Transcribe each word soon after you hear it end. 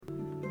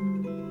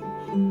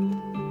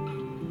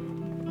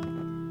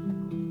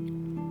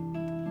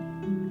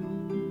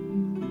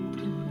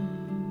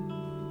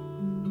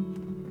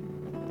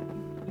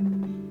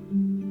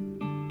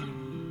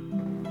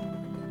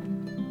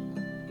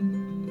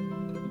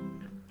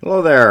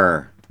Hello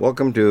there.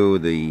 Welcome to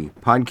the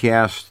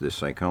podcast, The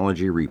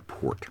Psychology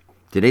Report.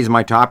 Today's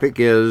my topic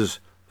is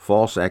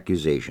false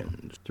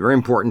accusations. It's a very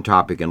important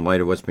topic in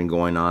light of what's been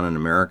going on in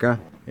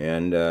America,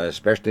 and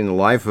especially in the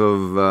life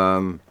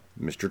of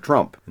Mr.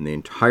 Trump and the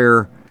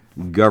entire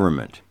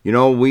government. You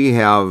know, we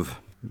have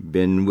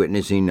been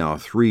witnessing now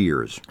 3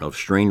 years of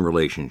strained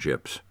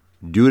relationships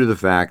due to the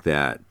fact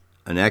that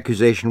an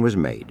accusation was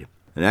made,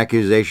 an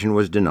accusation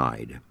was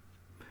denied,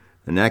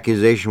 an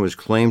accusation was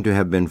claimed to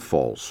have been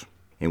false.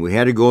 And we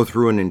had to go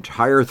through an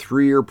entire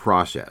 3-year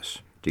process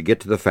to get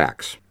to the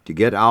facts, to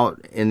get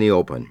out in the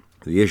open,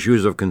 the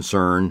issues of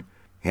concern,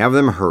 have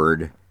them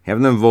heard,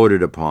 have them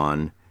voted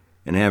upon,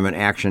 and have an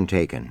action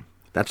taken.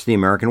 That's the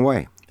American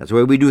way. That's the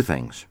way we do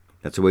things.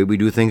 That's the way we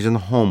do things in the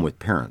home with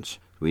parents.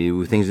 We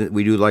do things that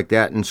we do like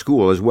that in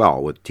school as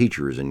well, with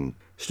teachers and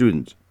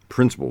students,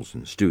 principals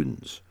and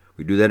students.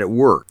 We do that at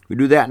work. We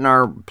do that in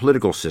our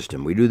political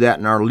system. We do that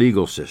in our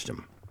legal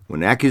system.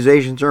 When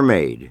accusations are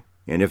made,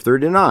 and if they're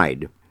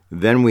denied,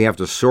 then we have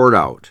to sort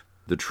out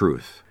the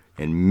truth.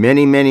 And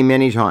many, many,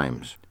 many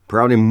times,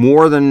 probably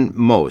more than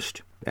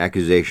most,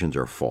 accusations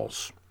are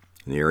false.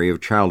 In the area of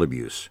child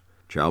abuse,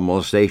 child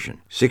molestation,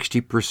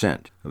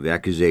 60% of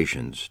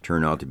accusations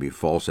turn out to be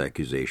false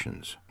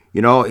accusations.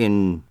 You know,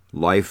 in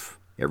life,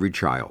 every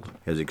child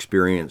has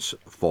experienced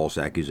false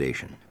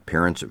accusation.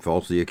 Parents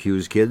falsely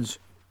accuse kids,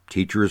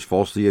 teachers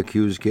falsely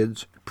accuse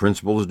kids,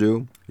 principals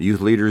do,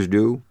 youth leaders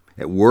do,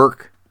 at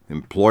work,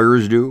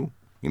 employers do,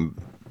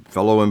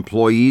 fellow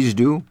employees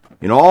do.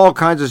 In all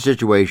kinds of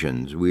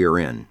situations we are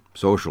in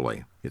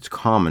socially, it's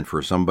common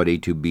for somebody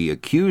to be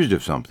accused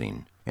of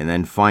something and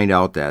then find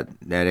out that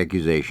that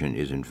accusation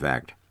is in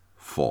fact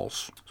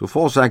false. So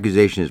false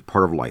accusation is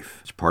part of life.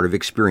 It's part of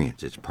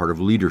experience. It's part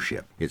of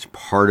leadership. It's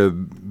part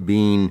of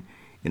being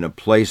in a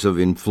place of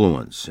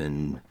influence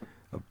and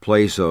a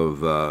place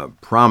of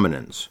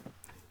prominence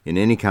in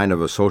any kind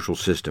of a social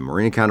system or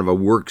any kind of a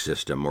work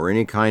system or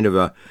any kind of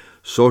a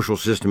social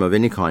system of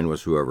any kind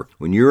whatsoever.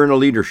 When you're in a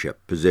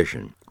leadership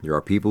position, there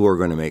are people who are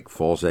going to make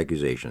false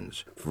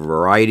accusations for a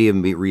variety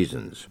of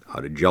reasons.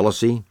 Out of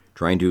jealousy,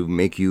 trying to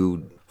make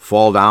you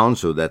fall down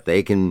so that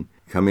they can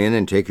come in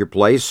and take your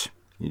place,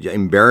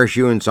 embarrass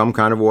you in some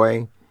kind of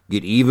way,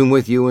 get even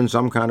with you in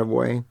some kind of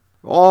way.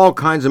 All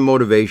kinds of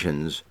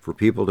motivations for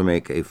people to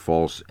make a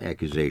false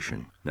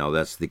accusation. Now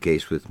that's the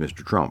case with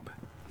Mr. Trump.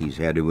 He's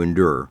had to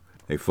endure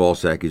a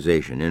false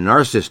accusation. In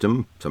our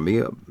system,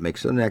 somebody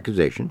makes an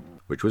accusation,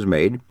 which was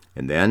made,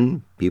 and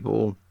then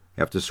people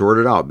have to sort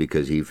it out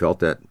because he felt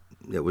that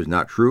it was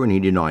not true and he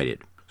denied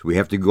it. So we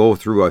have to go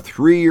through a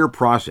 3-year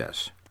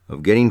process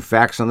of getting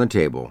facts on the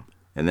table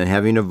and then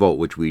having a vote,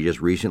 which we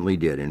just recently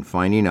did, and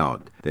finding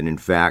out that in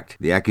fact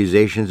the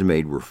accusations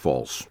made were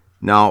false.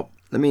 Now,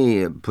 let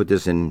me put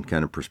this in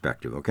kind of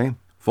perspective, okay?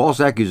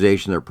 False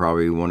accusations is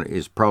probably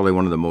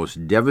one of the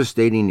most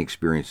devastating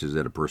experiences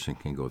that a person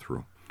can go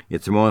through.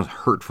 It's the most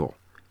hurtful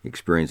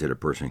experience that a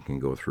person can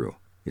go through.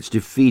 It's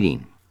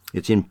defeating.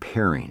 It's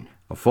impairing.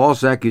 A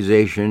false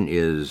accusation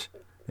is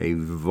a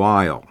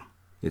vile,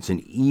 it's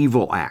an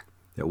evil act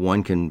that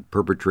one can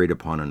perpetrate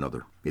upon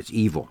another. It's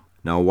evil.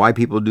 Now, why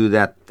people do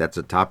that, that's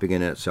a topic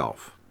in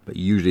itself. But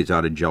usually it's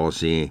out of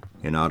jealousy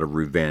and out of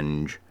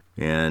revenge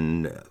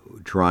and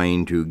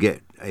trying to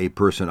get a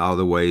person out of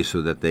the way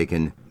so that they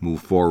can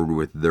move forward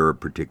with their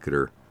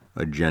particular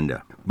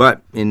agenda.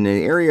 But in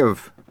the area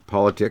of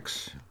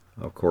politics,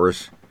 of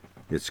course,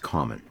 it's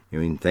common. I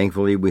mean,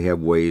 thankfully we have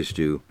ways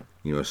to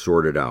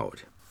sort it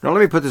out. Now,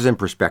 let me put this in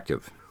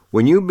perspective.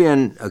 When you've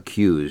been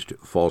accused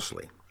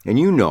falsely, and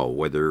you know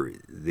whether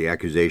the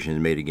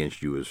accusation made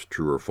against you is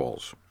true or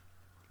false,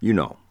 you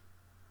know.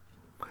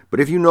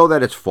 But if you know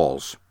that it's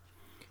false,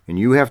 and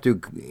you have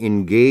to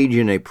engage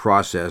in a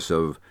process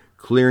of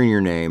clearing your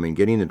name and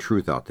getting the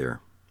truth out there,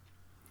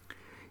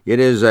 it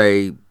is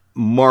a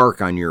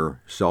mark on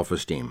your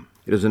self-esteem.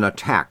 It is an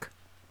attack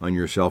on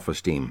your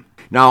self-esteem.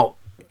 Now,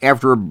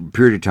 after a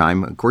period of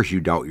time, of course, you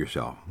doubt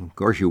yourself. Of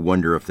course, you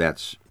wonder if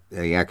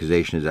the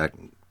accusation is that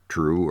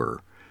true,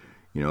 or,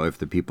 if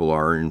the people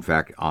are, in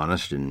fact,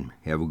 honest and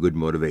have a good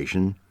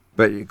motivation.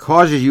 But it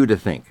causes you to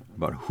think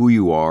about who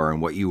you are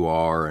and what you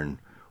are and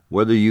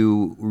whether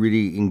you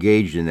really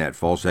engaged in that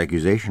false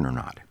accusation or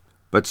not.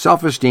 But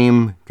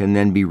self-esteem can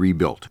then be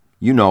rebuilt.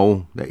 You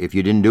know that if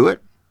you didn't do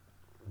it,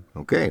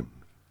 okay,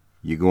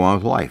 you go on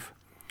with life.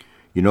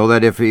 You know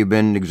that if you've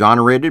been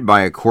exonerated by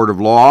a court of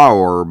law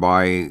or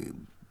by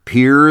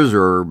peers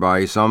or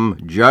by some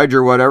judge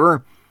or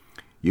whatever,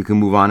 you can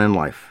move on in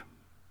life.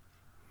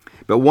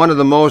 But one of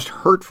the most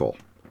hurtful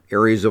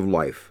areas of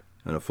life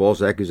and a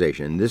false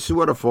accusation, and this is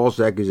what a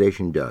false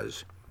accusation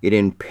does. It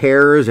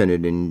impairs and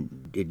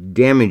it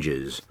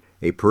damages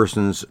a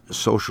person's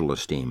social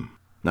esteem.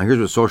 Now here's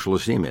what social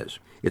esteem is.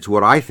 It's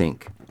what I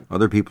think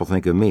other people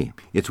think of me.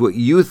 It's what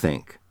you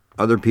think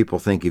other people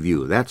think of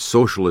you. That's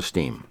social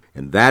esteem.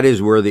 And that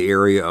is where the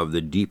area of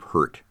the deep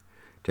hurt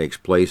takes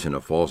place in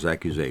a false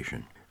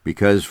accusation.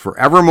 Because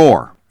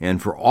forevermore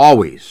and for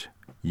always,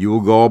 you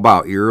will go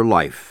about your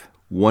life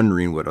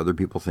wondering what other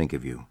people think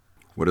of you,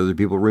 what other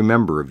people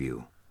remember of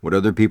you, what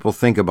other people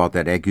think about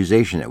that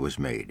accusation that was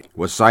made,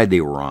 what side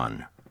they were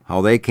on, how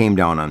they came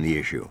down on the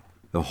issue.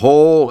 The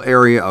whole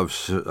area of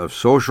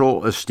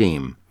social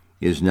esteem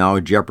is now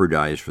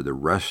jeopardized for the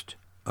rest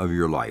of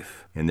your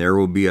life. And there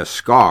will be a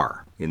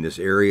scar in this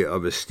area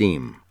of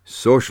esteem,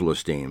 social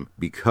esteem,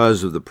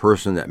 because of the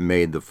person that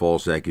made the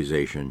false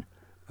accusation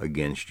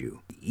against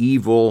you. The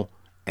evil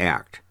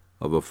act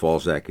of a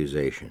false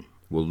accusation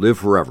will live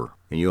forever,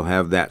 and you'll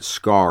have that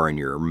scar in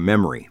your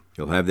memory.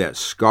 You'll have that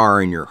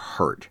scar in your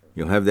heart.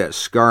 You'll have that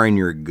scar in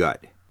your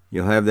gut.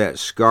 You'll have that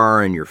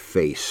scar in your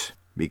face,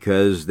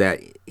 because that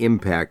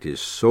impact is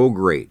so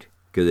great,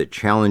 because it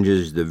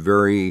challenges the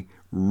very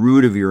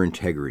root of your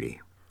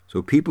integrity.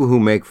 So people who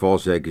make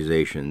false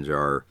accusations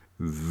are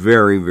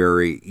very,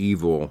 very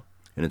evil,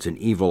 and it's an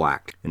evil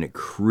act, and it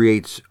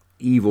creates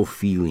evil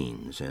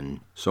feelings and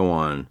so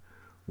on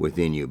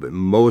within you. But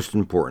most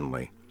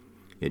importantly,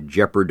 it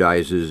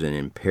jeopardizes and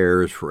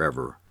impairs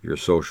forever your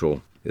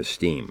social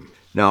esteem.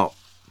 Now,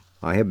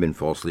 I have been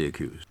falsely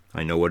accused.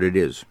 I know what it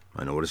is.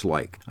 I know what it's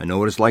like. I know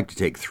what it's like to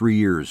take 3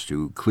 years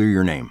to clear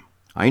your name.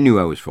 I knew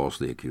I was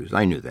falsely accused.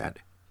 I knew that.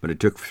 But it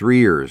took 3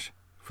 years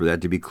for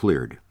that to be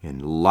cleared,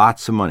 and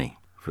lots of money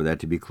for that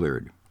to be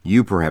cleared.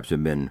 You perhaps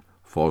have been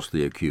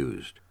falsely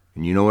accused,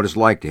 and you know what it's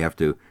like to have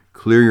to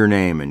clear your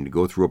name and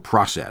go through a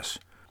process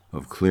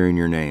of clearing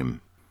your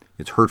name.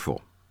 It's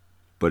hurtful,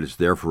 but it's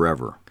there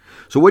forever.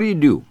 So what do you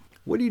do?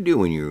 What do you do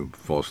when you're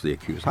falsely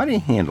accused? How do you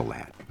handle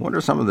that? What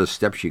are some of the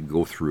steps you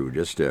go through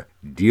just to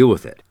deal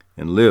with it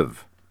and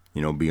live,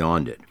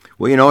 beyond it?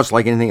 Well, it's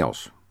like anything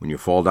else. When you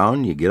fall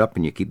down, you get up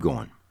and you keep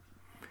going.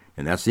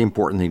 And that's the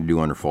important thing to do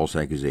under false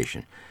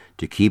accusation,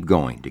 to keep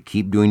going, to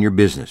keep doing your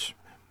business.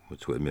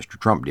 That's what Mr.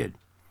 Trump did.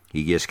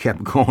 He just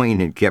kept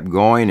going and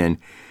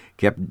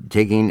kept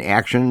taking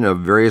action of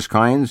various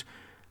kinds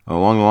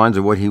along the lines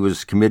of what he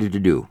was committed to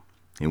do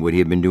and what he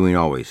had been doing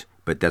always.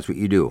 But that's what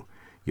you do.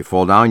 You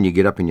fall down, you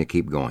get up, and you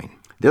keep going.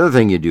 The other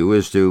thing you do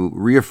is to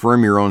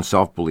reaffirm your own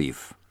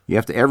self-belief. You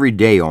have to every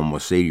day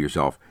almost say to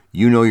yourself,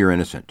 you know you're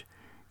innocent.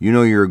 You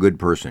know you're a good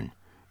person.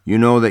 You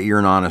know that you're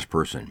an honest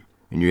person.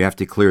 And you have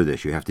to clear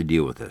this. You have to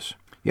deal with this.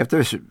 You have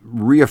to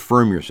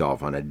reaffirm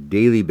yourself on a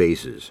daily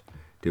basis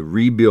to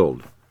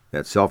rebuild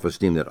that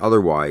self-esteem that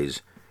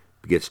otherwise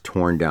gets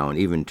torn down,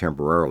 even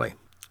temporarily.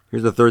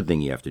 Here's the third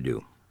thing you have to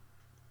do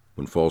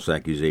when false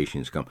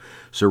accusations come.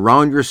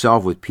 Surround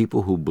yourself with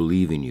people who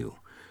believe in you.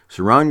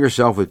 Surround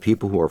yourself with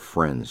people who are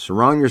friends.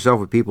 Surround yourself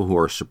with people who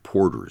are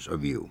supporters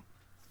of you.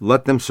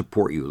 Let them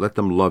support you. Let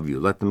them love you.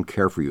 Let them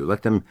care for you.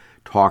 Let them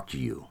talk to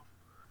you.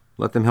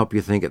 Let them help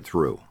you think it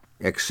through.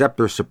 Accept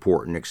their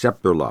support and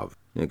accept their love.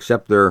 And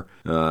accept their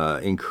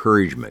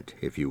encouragement,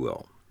 if you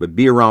will. But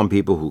be around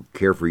people who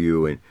care for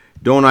you, and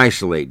don't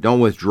isolate. Don't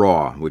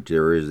withdraw, which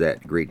there is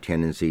that great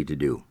tendency to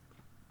do.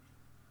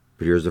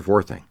 But here's the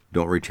fourth thing.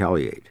 Don't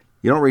retaliate.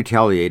 You don't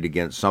retaliate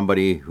against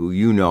somebody who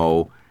you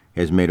know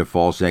has made a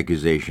false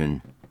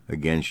accusation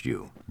against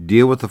you.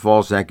 Deal with the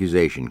false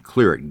accusation.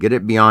 Clear it. Get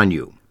it beyond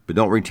you. But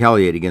don't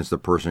retaliate against the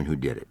person who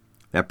did it.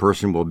 That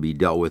person will be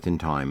dealt with in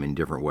time in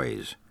different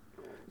ways.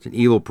 It's an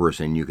evil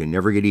person. You can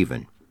never get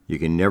even. You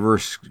can never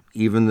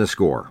even the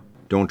score.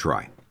 Don't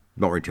try.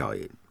 Don't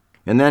retaliate.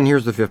 And then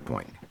here's the fifth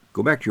point.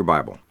 Go back to your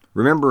Bible.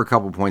 Remember a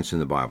couple points in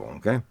the Bible,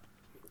 okay?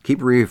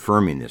 Keep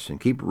reaffirming this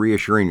and keep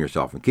reassuring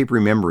yourself and keep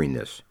remembering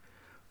this.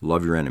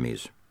 Love your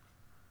enemies.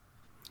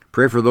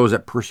 Pray for those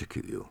that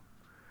persecute you.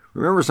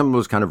 Remember some of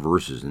those kind of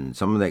verses and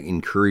some of that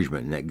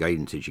encouragement and that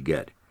guidance that you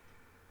get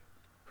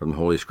from the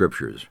Holy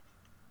Scriptures.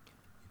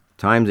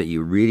 Times that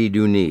you really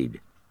do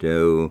need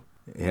to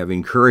have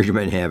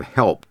encouragement and have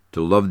help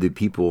to love the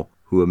people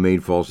who have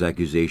made false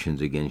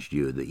accusations against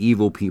you, the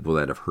evil people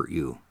that have hurt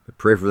you. But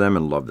pray for them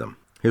and love them.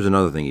 Here's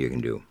another thing you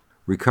can do.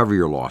 Recover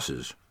your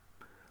losses.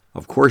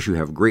 Of course, you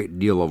have a great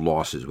deal of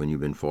losses when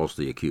you've been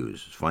falsely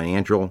accused. It's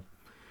financial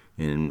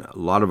and a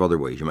lot of other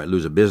ways. You might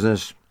lose a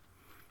business.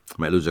 You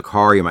might lose a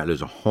car. You might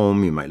lose a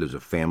home. You might lose a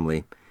family.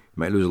 You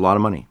might lose a lot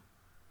of money.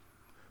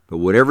 But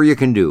whatever you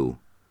can do,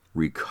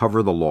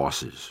 recover the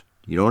losses.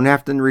 You don't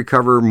have to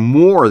recover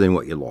more than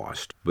what you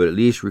lost, but at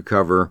least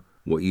recover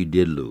what you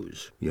did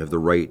lose. You have the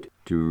right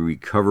to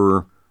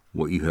recover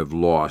what you have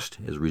lost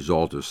as a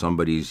result of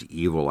somebody's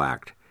evil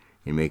act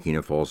in making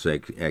a false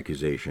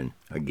accusation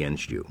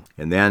against you.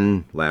 And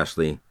then,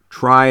 lastly,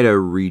 try to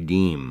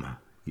redeem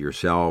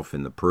yourself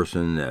and the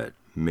person that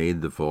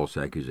made the false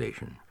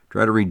accusation.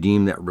 Try to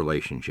redeem that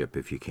relationship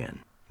if you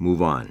can.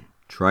 Move on.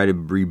 Try to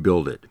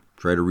rebuild it.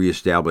 Try to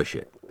reestablish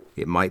it.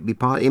 It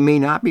may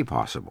not be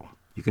possible.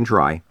 You can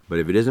try, but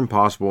if it isn't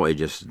possible, it's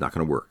just not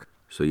going to work.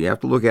 So you have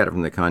to look at it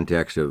from the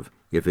context of,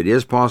 if it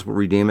is possible to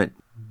redeem it,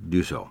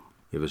 do so.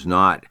 If it's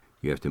not,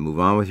 you have to move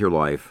on with your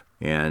life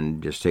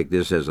and just take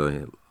this as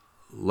a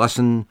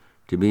lesson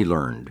to be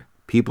learned.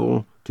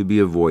 People to be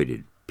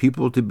avoided.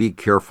 People to be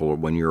careful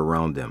when you're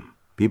around them.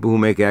 People who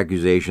make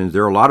accusations,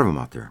 there are a lot of them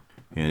out there.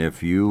 And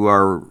if you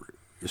are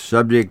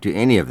subject to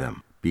any of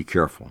them, be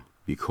careful.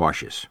 Be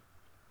cautious,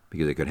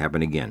 because it could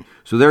happen again.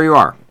 So there you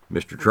are.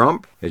 Mr.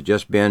 Trump has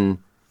just been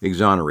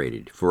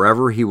exonerated.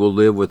 Forever he will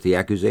live with the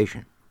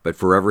accusation. but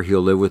forever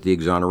he'll live with the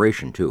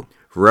exoneration too.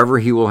 Forever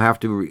he will have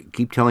to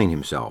keep telling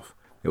himself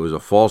it was a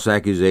false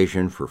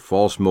accusation for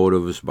false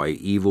motives by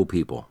evil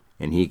people,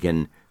 and he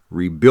can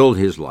rebuild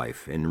his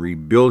life and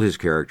rebuild his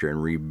character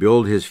and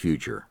rebuild his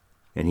future.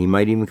 And he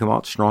might even come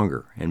out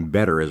stronger and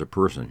better as a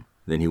person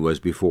than he was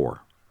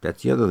before.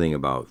 That's the other thing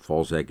about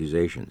false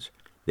accusations.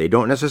 They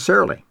don't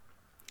necessarily,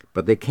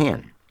 but they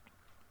can,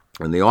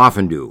 and they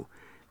often do,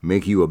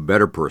 make you a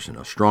better person,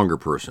 a stronger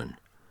person,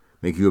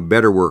 make you a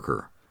better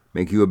worker,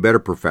 make you a better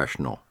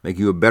professional, make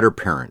you a better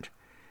parent,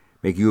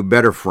 make you a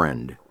better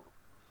friend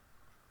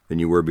than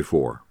you were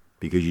before,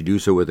 because you do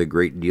so with a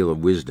great deal of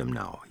wisdom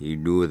now. You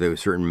do with a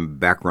certain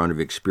background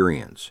of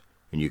experience,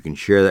 and you can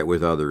share that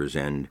with others,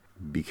 and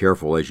be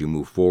careful as you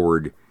move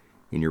forward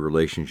in your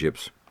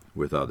relationships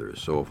with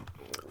others. So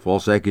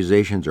false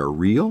accusations are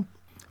real.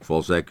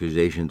 False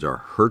accusations are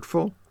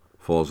hurtful.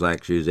 False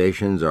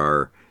accusations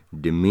are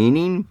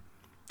demeaning,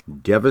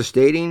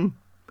 devastating.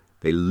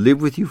 They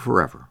live with you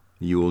forever.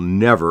 You will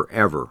never,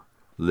 ever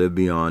live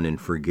beyond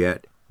and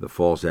forget the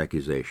false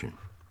accusation.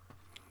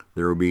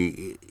 There will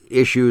be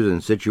issues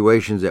and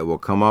situations that will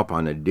come up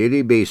on a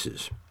daily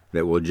basis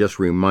that will just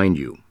remind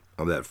you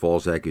of that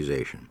false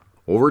accusation.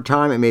 Over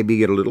time, it may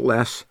get a little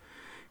less,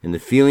 and the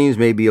feelings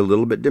may be a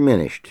little bit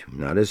diminished,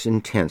 not as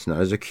intense,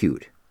 not as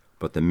acute,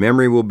 but the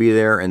memory will be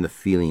there and the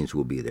feelings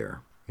will be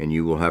there, and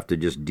you will have to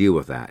just deal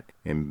with that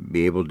and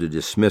be able to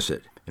dismiss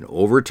it. And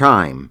over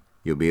time,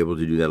 you'll be able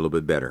to do that a little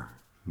bit better,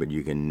 but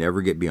you can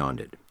never get beyond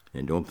it,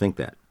 and don't think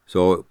that.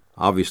 So,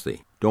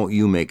 obviously, don't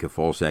you make a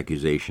false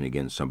accusation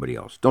against somebody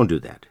else. Don't do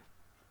that.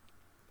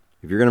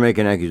 If you're going to make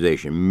an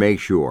accusation, make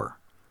sure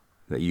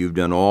that you've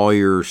done all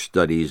your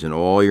studies and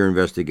all your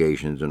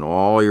investigations and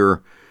all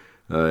your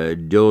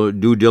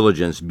due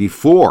diligence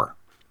before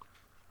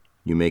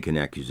you make an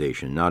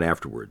accusation, not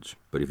afterwards.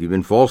 But if you've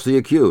been falsely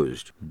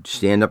accused,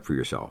 stand up for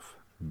yourself.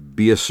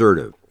 Be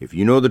assertive. If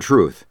you know the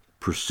truth,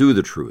 pursue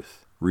the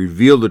truth.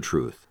 Reveal the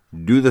truth.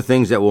 Do the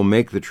things that will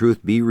make the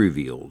truth be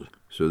revealed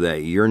so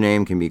that your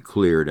name can be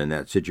cleared and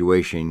that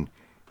situation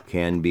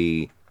can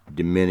be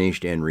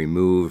diminished and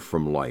removed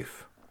from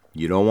life.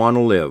 You don't want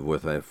to live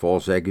with a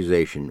false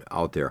accusation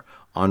out there,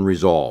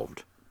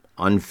 unresolved,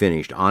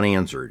 unfinished,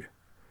 unanswered.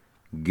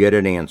 Get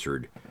it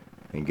answered,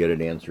 and get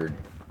it answered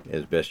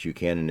as best you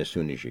can and as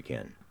soon as you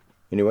can.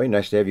 Anyway,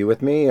 nice to have you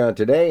with me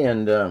today,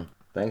 and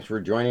thanks for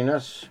joining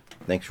us.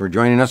 Thanks for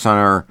joining us on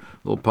our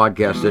little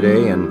podcast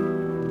today,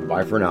 and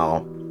bye for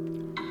now.